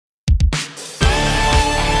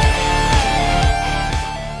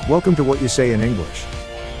Welcome to What You Say in English,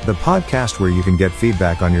 the podcast where you can get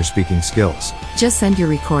feedback on your speaking skills. Just send your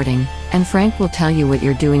recording, and Frank will tell you what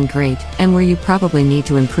you're doing great and where you probably need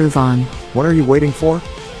to improve on. What are you waiting for?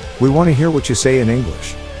 We want to hear what you say in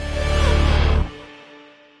English.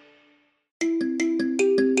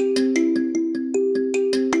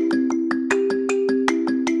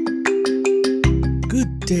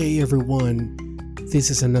 Good day, everyone. This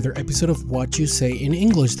is another episode of What You Say in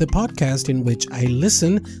English, the podcast in which I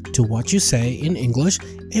listen to what you say in English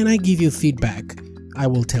and I give you feedback. I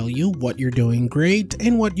will tell you what you're doing great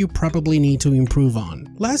and what you probably need to improve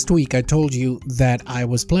on. Last week, I told you that I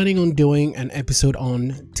was planning on doing an episode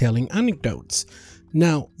on telling anecdotes.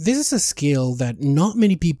 Now, this is a skill that not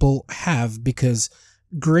many people have because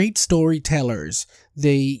great storytellers,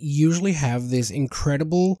 they usually have this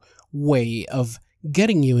incredible way of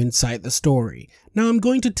getting you inside the story. Now I'm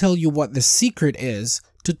going to tell you what the secret is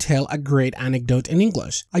to tell a great anecdote in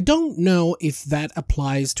English. I don't know if that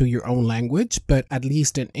applies to your own language, but at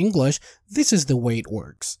least in English, this is the way it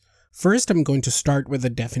works. First, I'm going to start with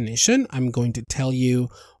a definition. I'm going to tell you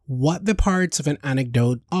what the parts of an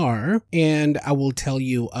anecdote are, and I will tell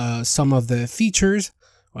you some of the features,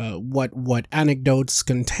 what anecdotes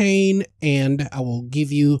contain, and I will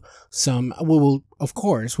give you some, we will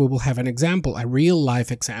have an example, a real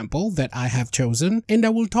life example that I have chosen, and I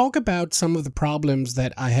will talk about some of the problems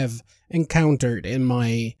that I have encountered in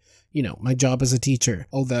my job as a teacher,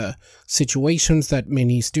 all the situations that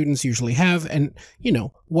many students usually have, and,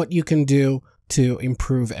 what you can do to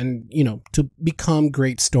improve and, to become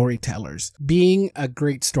great storytellers. Being a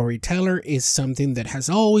great storyteller is something that has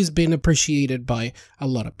always been appreciated by a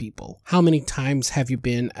lot of people. How many times have you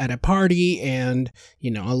been at a party and,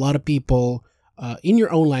 a lot of people, in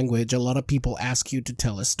your own language, a lot of people ask you to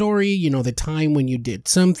tell a story, the time when you did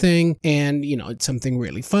something and, it's something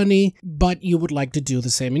really funny, but you would like to do the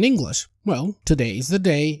same in English. Well, today is the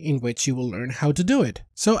day in which you will learn how to do it.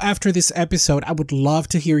 So after this episode, I would love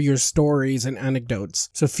to hear your stories and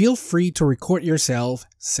anecdotes. So feel free to record yourself,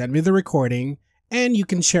 send me the recording, and you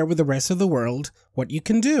can share with the rest of the world what you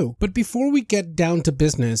can do. But before we get down to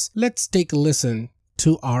business, let's take a listen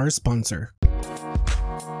to our sponsor.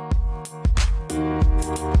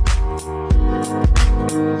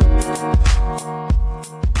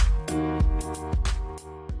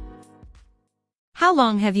 How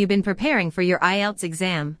long have you been preparing for your IELTS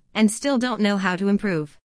exam and still don't know how to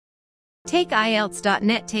improve?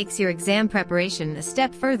 TakeIELTS.net takes your exam preparation a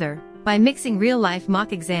step further by mixing real-life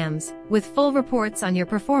mock exams with full reports on your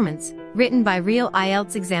performance, written by real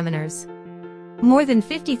IELTS examiners. More than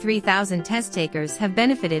 53,000 test takers have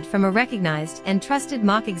benefited from a recognized and trusted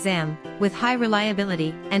mock exam with high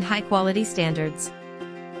reliability and high-quality standards.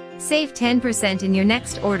 Save 10% in your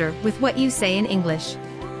next order with What You Say in English.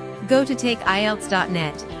 Go to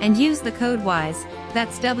TakeIELTS.net and use the code WISE,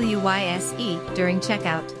 that's W-Y-S-E, during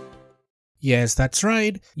checkout. Yes, that's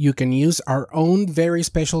right. You can use our own very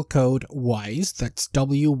special code WISE, that's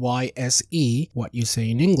W-Y-S-E, What You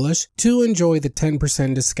Say in English, to enjoy the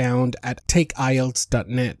 10% discount at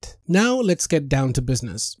TakeIELTS.net. Now let's get down to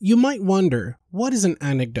business. You might wonder, what is an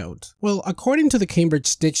anecdote? Well, according to the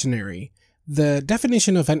Cambridge Dictionary, the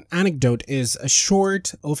definition of an anecdote is a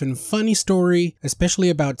short, often funny story, especially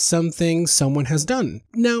about something someone has done.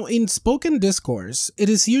 Now, in spoken discourse, it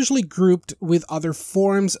is usually grouped with other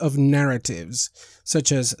forms of narratives,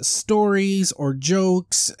 such as stories or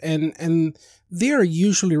jokes, and they are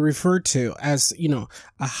usually referred to as, a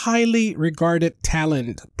highly regarded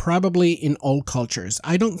talent, probably in all cultures.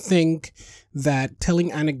 I don't think that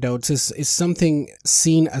telling anecdotes is something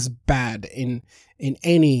seen as bad in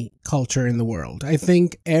any culture in the world. I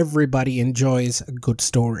think everybody enjoys a good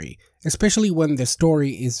story, especially when the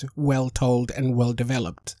story is well told and well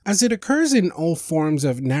developed. As it occurs in all forms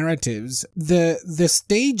of narratives, the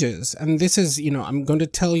stages, and this is, I'm going to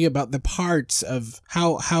tell you about the parts of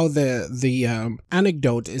how the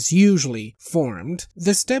anecdote is usually formed.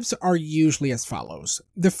 The steps are usually as follows.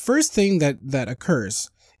 The first thing that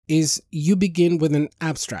occurs is you begin with an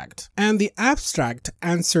abstract, and the abstract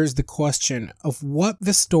answers the question of what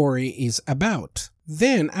the story is about.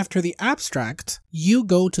 Then, after the abstract, you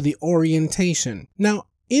go to the orientation. Now,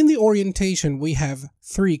 in the orientation, we have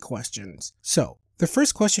 3 questions. So, the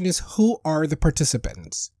first question is, who are the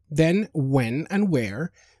participants? Then, when and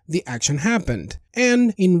where the action happened,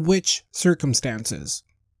 and in which circumstances.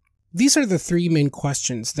 These are the 3 main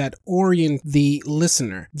questions that orient the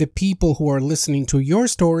listener, the people who are listening to your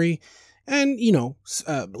story, and,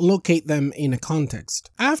 locate them in a context.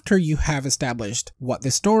 After you have established what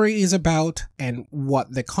the story is about and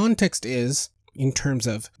what the context is, in terms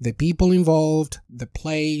of the people involved, the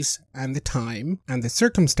place, and the time, and the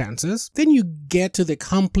circumstances. Then you get to the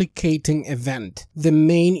complicating event, the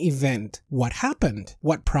main event. What happened?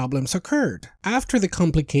 What problems occurred? After the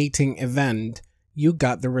complicating event, you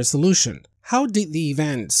got the resolution. How did the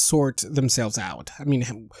events sort themselves out? I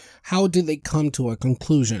mean, how did they come to a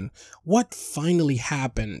conclusion? What finally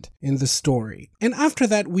happened in the story? And after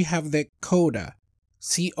that, we have the coda.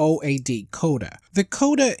 C-O-A-D, coda. The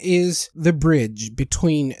coda is the bridge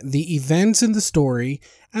between the events in the story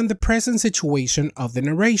and the present situation of the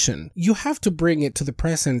narration. You have to bring it to the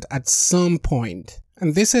present at some point.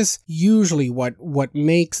 And this is usually what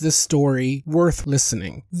makes the story worth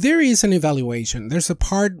listening. There is an evaluation. There's a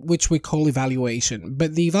part which we call evaluation,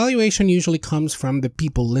 but the evaluation usually comes from the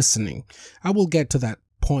people listening. I will get to that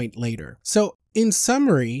point later. So, in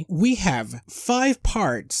summary, we have 5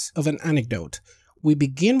 parts of an anecdote. We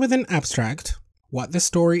begin with an abstract, what the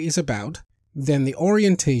story is about, then the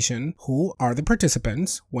orientation, who are the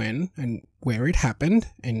participants, when and where it happened,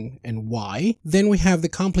 and why. Then we have the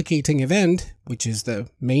complicating event, which is the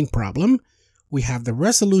main problem. We have the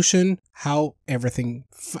resolution, how everything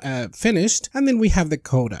finished, and then we have the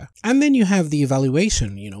coda. And then you have the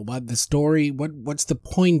evaluation, what the story, what's the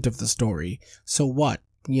point of the story? So what?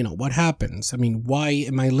 What happens? I mean, why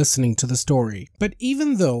am I listening to the story? But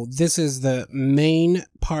even though this is the main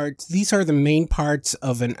part, these are the main parts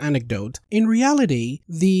of an anecdote, in reality,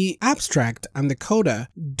 the abstract and the coda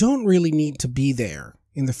don't really need to be there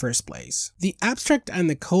in the first place. The abstract and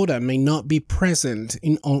the coda may not be present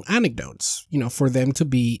in all anecdotes, for them to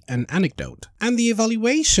be an anecdote. And the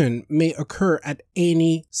evaluation may occur at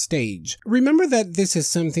any stage. Remember that this is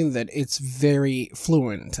something that it's very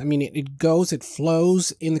fluent. I mean, it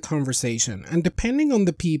flows in the conversation. And depending on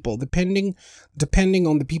the people, depending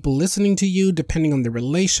on the people listening to you, depending on the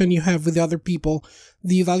relation you have with other people,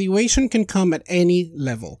 the evaluation can come at any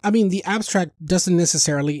level. I mean, the abstract doesn't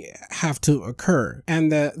necessarily have to occur,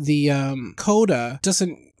 and the coda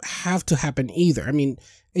doesn't have to happen either. I mean,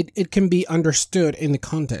 it can be understood in the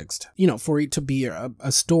context, for it to be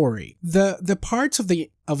a story. The parts of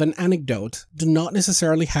an anecdote do not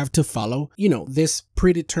necessarily have to follow, this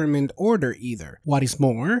predetermined order either. What is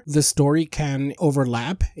more, the story can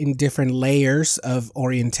overlap in different layers of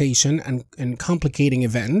orientation and complicating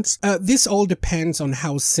events. This all depends on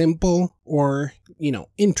how simple or,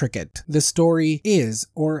 intricate the story is,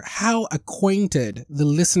 or how acquainted the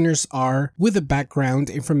listeners are with the background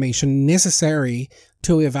information necessary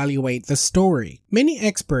to evaluate the story. Many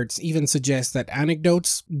experts even suggest that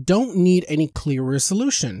anecdotes don't need any clear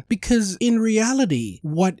resolution, because in reality,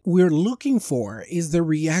 what we're looking for is the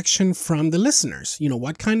reaction from the listeners.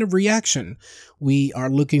 What kind of reaction? We are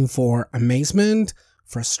looking for amazement,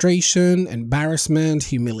 frustration, embarrassment,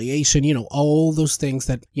 humiliation, all those things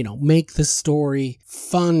that, make the story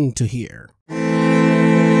fun to hear.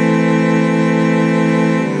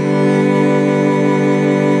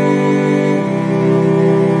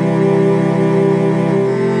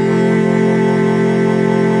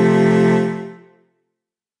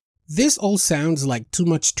 This all sounds like too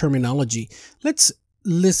much terminology. Let's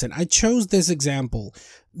listen. I chose this example.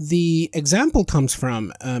 The example comes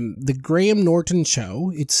from the Graham Norton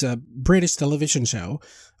Show. It's a British television show,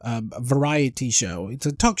 a variety show. It's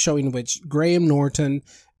a talk show in which Graham Norton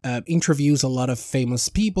interviews a lot of famous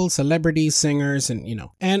people, celebrities, singers,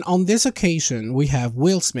 and on this occasion we have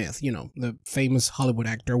Will Smith, the famous Hollywood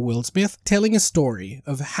actor Will Smith, telling a story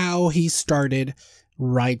of how he started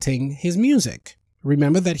writing his music.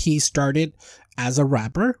 Remember that he started as a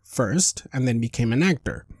rapper first and then became an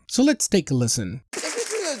actor. So let's take a listen. Is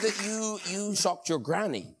it true that you shocked your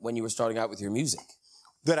granny when you were starting out with your music?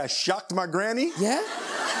 That I shocked my granny? Yeah?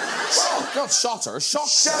 Well, not shot her,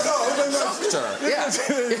 shocked her. Shocked her, yeah.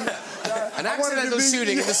 An accidental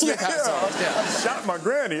shooting in the Smith household. Yeah. I shot my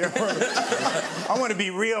granny. I want to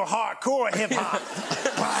be real hardcore hip-hop.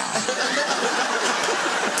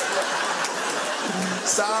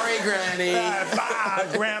 Sorry, Granny. Bye,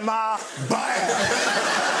 Grandma. Bye.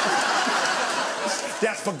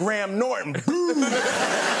 That's for Graham Norton.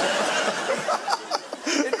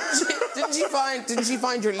 Didn't she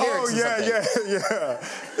find your lyrics? Oh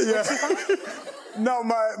yeah. No,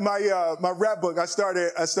 my rap book. I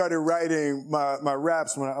started writing my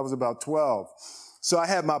raps when I was about 12. So I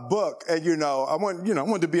had my book, and I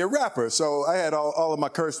wanted to be a rapper. So I had all of my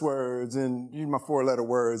curse words and my 4-letter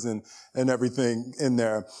words and everything in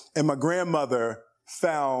there. And my grandmother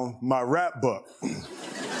found my rap book,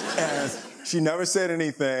 and she never said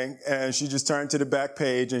anything. And she just turned to the back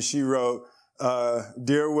page and she wrote,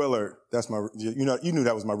 Dear Willard, that's my, you knew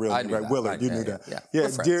that was my real name, right? That. Willard, you knew that. Yeah,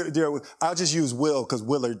 dear, I'll just use Will because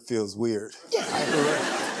Willard feels weird.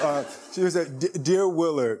 Yeah. She said, Dear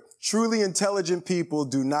Willard, truly intelligent people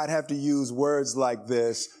do not have to use words like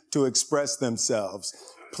this to express themselves.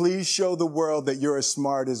 Please show the world that you're as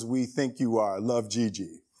smart as we think you are. Love,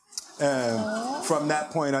 Gigi. And from that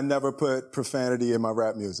point, I never put profanity in my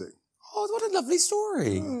rap music. Oh, what a lovely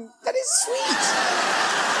story. That is sweet.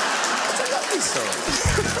 That's a lovely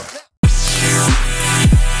story.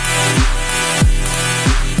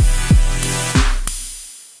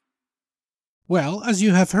 Well, as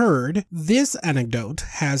you have heard, this anecdote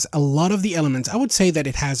has a lot of the elements. I would say that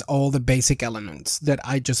it has all the basic elements that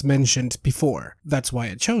I just mentioned before. That's why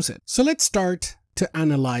I chose it. So let's start to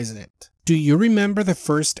analyze it. Do you remember the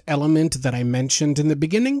first element that I mentioned in the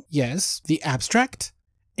beginning? Yes, the abstract.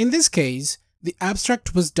 In this case, the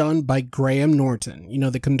abstract was done by Graham Norton,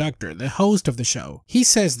 the conductor, the host of the show. He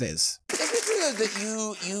says this. Isn't it true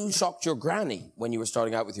that you shocked your granny when you were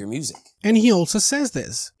starting out with your music? And he also says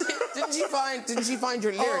this. Didn't she find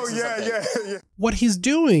your lyrics? Oh, yeah. What he's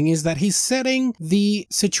doing is that he's setting the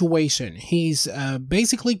situation. He's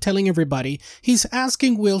basically telling everybody, he's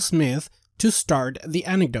asking Will Smith to start the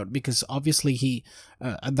anecdote because obviously he,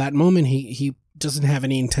 at that moment, he doesn't have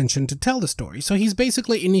any intention to tell the story. So he's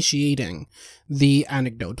basically initiating the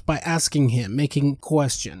anecdote by asking him, making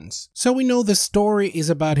questions. So we know the story is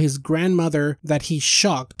about his grandmother that he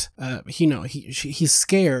shocked. He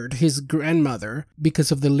scared his grandmother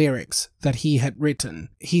because of the lyrics that he had written.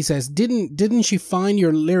 He says, didn't she find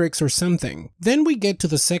your lyrics or something? Then we get to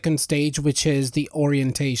the second stage, which is the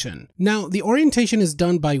orientation. Now, the orientation is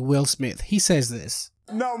done by Will Smith. He says this.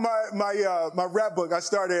 No, my rap book, I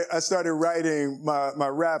started writing my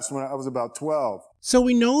raps when I was about 12. So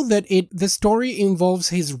we know that the story involves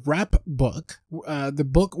his rap book, the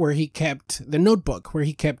notebook where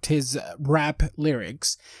he kept his rap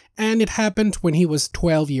lyrics, and it happened when he was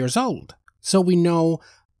 12 years old. So we know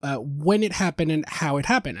when it happened and how it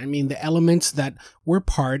happened. I mean, the elements that were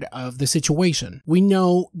part of the situation. We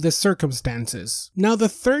know the circumstances. Now, the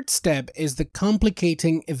third step is the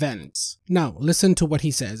complicating events. Now, listen to what he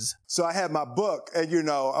says. So I had my book, and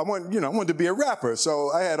I wanted to be a rapper. So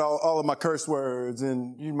I had all of my curse words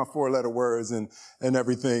and my 4-letter words and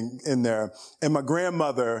everything in there. And my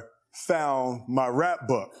grandmother found my rap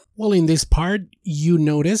book. Well, in this part, you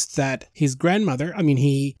noticed that his grandmother,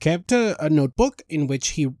 he kept a notebook in which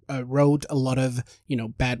he wrote a lot of,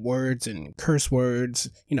 bad words and curse words,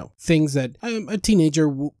 things that a teenager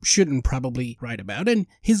shouldn't probably write about. And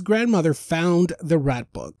his grandmother found the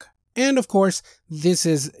rap book. And of course, this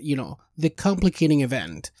is, the complicating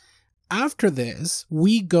event. After this,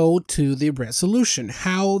 we go to the resolution,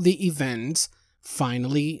 how the events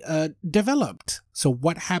finally developed. So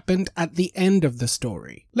what happened at the end of the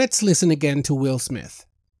story? Let's listen again to Will Smith.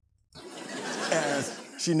 And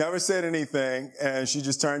she never said anything, and she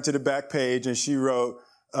just turned to the back page and she wrote,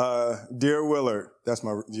 Dear Willard, that's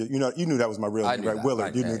my, you knew that was my real name, right?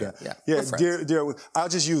 Willard, you knew that. Yeah, dear, I'll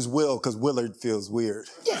just use Will because Willard feels weird.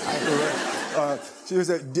 Yeah. She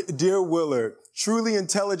said, Dear Willard, truly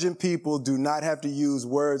intelligent people do not have to use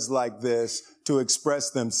words like this to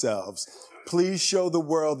express themselves. Please show the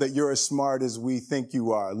world that you're as smart as we think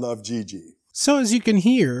you are. Love, Gigi. So as you can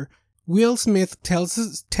hear, Will Smith tells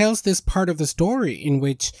this part of the story in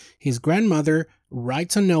which his grandmother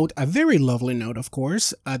writes a note, a very lovely note, of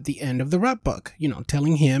course, at the end of the rap book,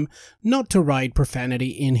 telling him not to write profanity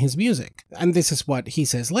in his music. And this is what he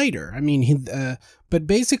says later. But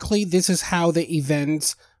basically, this is how the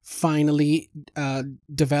events finally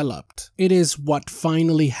developed. It is what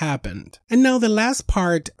finally happened. And now the last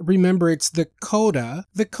part, remember, it's the coda.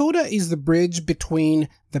 The coda is the bridge between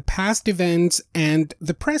the past events and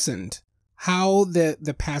the present. How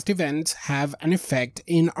the past events have an effect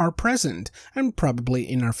in our present and probably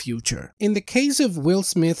in our future. In the case of Will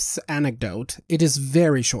Smith's anecdote, it is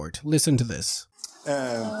very short. Listen to this.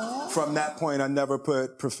 And from that point, I never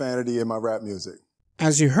put profanity in my rap music.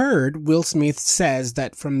 As you heard, Will Smith says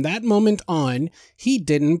that from that moment on, he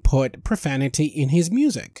didn't put profanity in his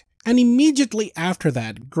music. And immediately after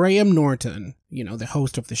that, Graham Norton, the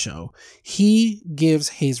host of the show, he gives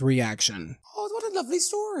his reaction. Oh, what a lovely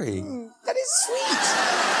story. That is sweet.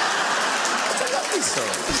 That's a lovely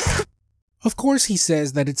story. Of course, he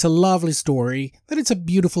says that it's a lovely story, that it's a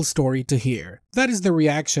beautiful story to hear. That is the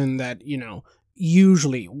reaction that,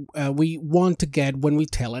 usually we want to get when we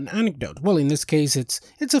tell an anecdote. Well, in this case, it's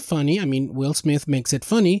a funny. Will Smith makes it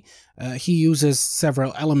funny. He uses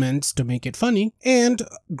several elements to make it funny. And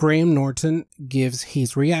Graham Norton gives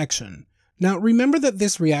his reaction. Now, remember that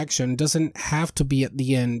this reaction doesn't have to be at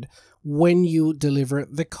the end when you deliver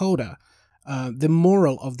the coda, the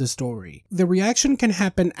moral of the story. The reaction can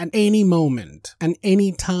happen at any moment, and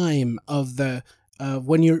any time of the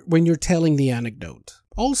when you're telling the anecdote.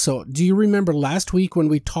 Also, do you remember last week when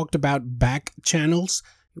we talked about back channels?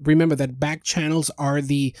 Remember that back channels are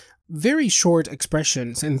the very short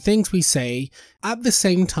expressions and things we say at the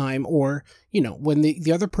same time, or, when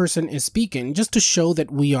the other person is speaking, just to show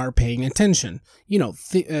that we are paying attention.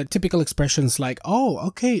 Typical expressions like, oh,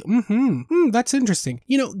 okay, that's interesting.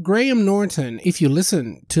 Graham Norton, if you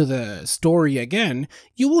listen to the story again,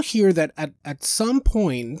 you will hear that at some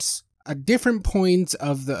points, at different points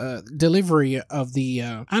of the delivery of the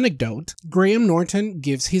anecdote, Graham Norton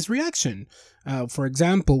gives his reaction. For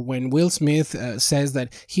example, when Will Smith says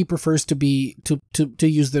that he prefers to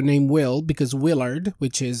use the name Will because Willard,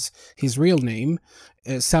 which is his real name,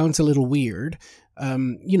 sounds a little weird.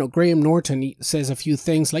 Graham Norton says a few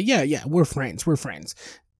things like, yeah, we're friends.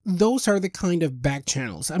 Those are the kind of back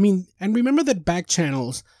channels. And remember that back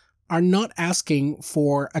channels are not asking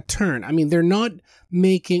for a turn. They're not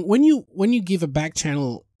making, when you give a back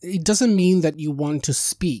channel, it doesn't mean that you want to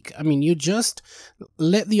speak. You just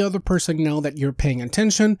let the other person know that you're paying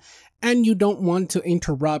attention and you don't want to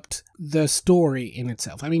interrupt the story in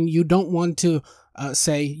itself. You don't want to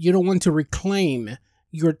you don't want to reclaim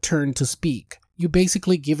your turn to speak. You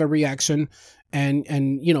basically give a reaction and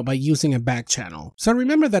by using a back channel. So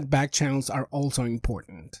remember that back channels are also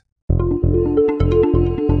important.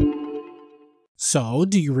 So,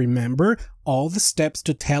 do you remember all the steps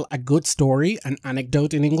to tell a good story, an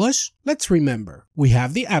anecdote in English? Let's remember. We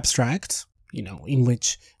have the abstract, in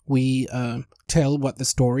which we tell what the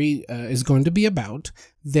story is going to be about.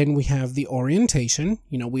 Then we have the orientation.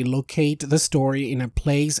 We locate the story in a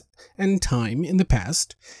place and time in the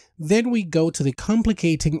past. Then we go to the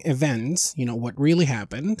complicating events, what really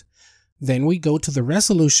happened. Then we go to the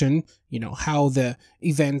resolution, how the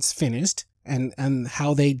events finished. And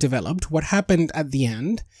how they developed, what happened at the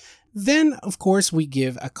end. Then, of course, we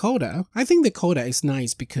give a coda. I think the coda is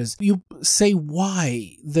nice because you say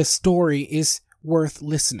why the story is worth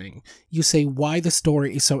listening. You say why the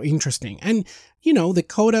story is so interesting. And, the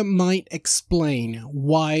coda might explain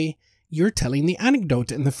why you're telling the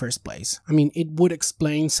anecdote in the first place. It would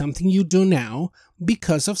explain something you do now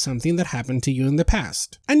because of something that happened to you in the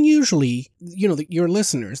past. And usually, your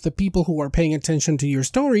listeners, the people who are paying attention to your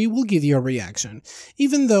story, will give you a reaction.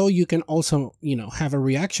 Even though you can also, have a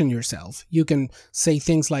reaction yourself. You can say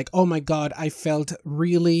things like, oh my God, I felt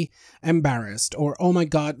really embarrassed. Or, oh my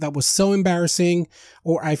God, that was so embarrassing.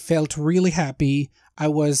 Or I felt really happy. I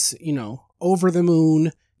was, over the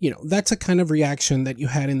moon. That's a kind of reaction that you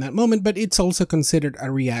had in that moment, but it's also considered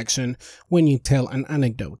a reaction when you tell an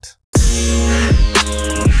anecdote.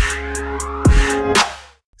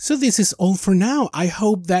 So this is all for now. I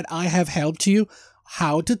hope that I have helped you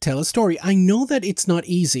how to tell a story. I know that it's not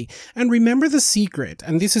easy. And remember the secret,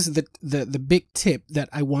 and this is the big tip that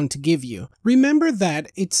I want to give you. Remember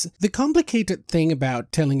that it's the complicated thing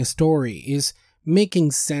about telling a story is making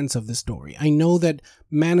sense of the story. I know that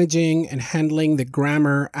managing and handling the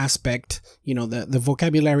grammar aspect, the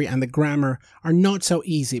vocabulary and the grammar are not so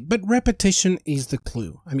easy, but repetition is the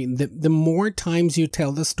clue. The more times you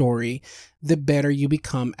tell the story, the better you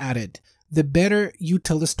become at it. The better you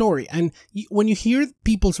tell the story. And when you hear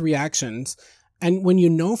people's reactions, and when you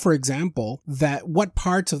know, for example, that what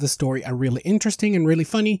parts of the story are really interesting and really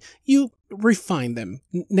funny, you refine them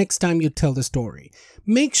next time you tell the story.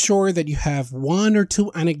 Make sure that you have 1 or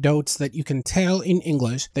 2 anecdotes that you can tell in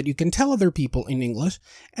English, that you can tell other people in English,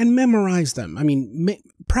 and memorize them.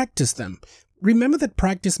 Practice them. Remember that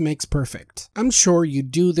practice makes perfect. I'm sure you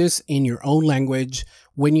do this in your own language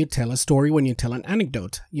when you tell a story, when you tell an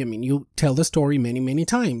anecdote. You tell the story many, many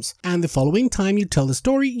times. And the following time you tell the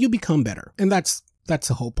story, you become better. And that's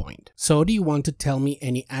the whole point. So do you want to tell me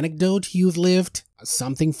any anecdote you've lived?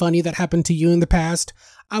 Something funny that happened to you in the past?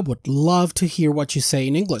 I would love to hear what you say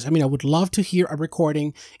in English. I would love to hear a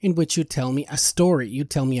recording in which you tell me a story, you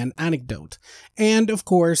tell me an anecdote. And of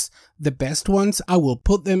course, the best ones, I will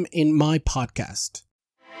put them in my podcast.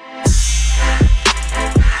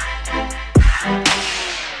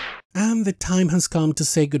 And the time has come to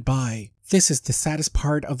say goodbye. This is the saddest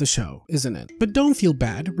part of the show, isn't it? But don't feel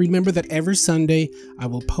bad. Remember that every Sunday I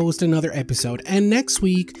will post another episode. And next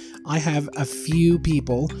week, I have a few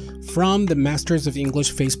people from the Masters of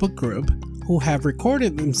English Facebook group who have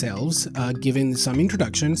recorded themselves, giving some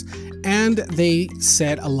introductions, and they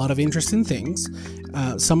said a lot of interesting things.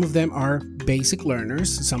 Some of them are basic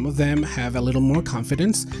learners, some of them have a little more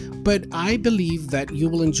confidence, but I believe that you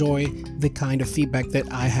will enjoy the kind of feedback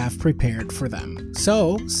that I have prepared for them.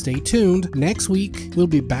 So stay tuned. Next week, we'll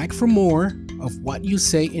be back for more of What You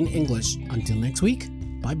Say in English. Until next week,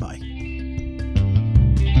 bye-bye.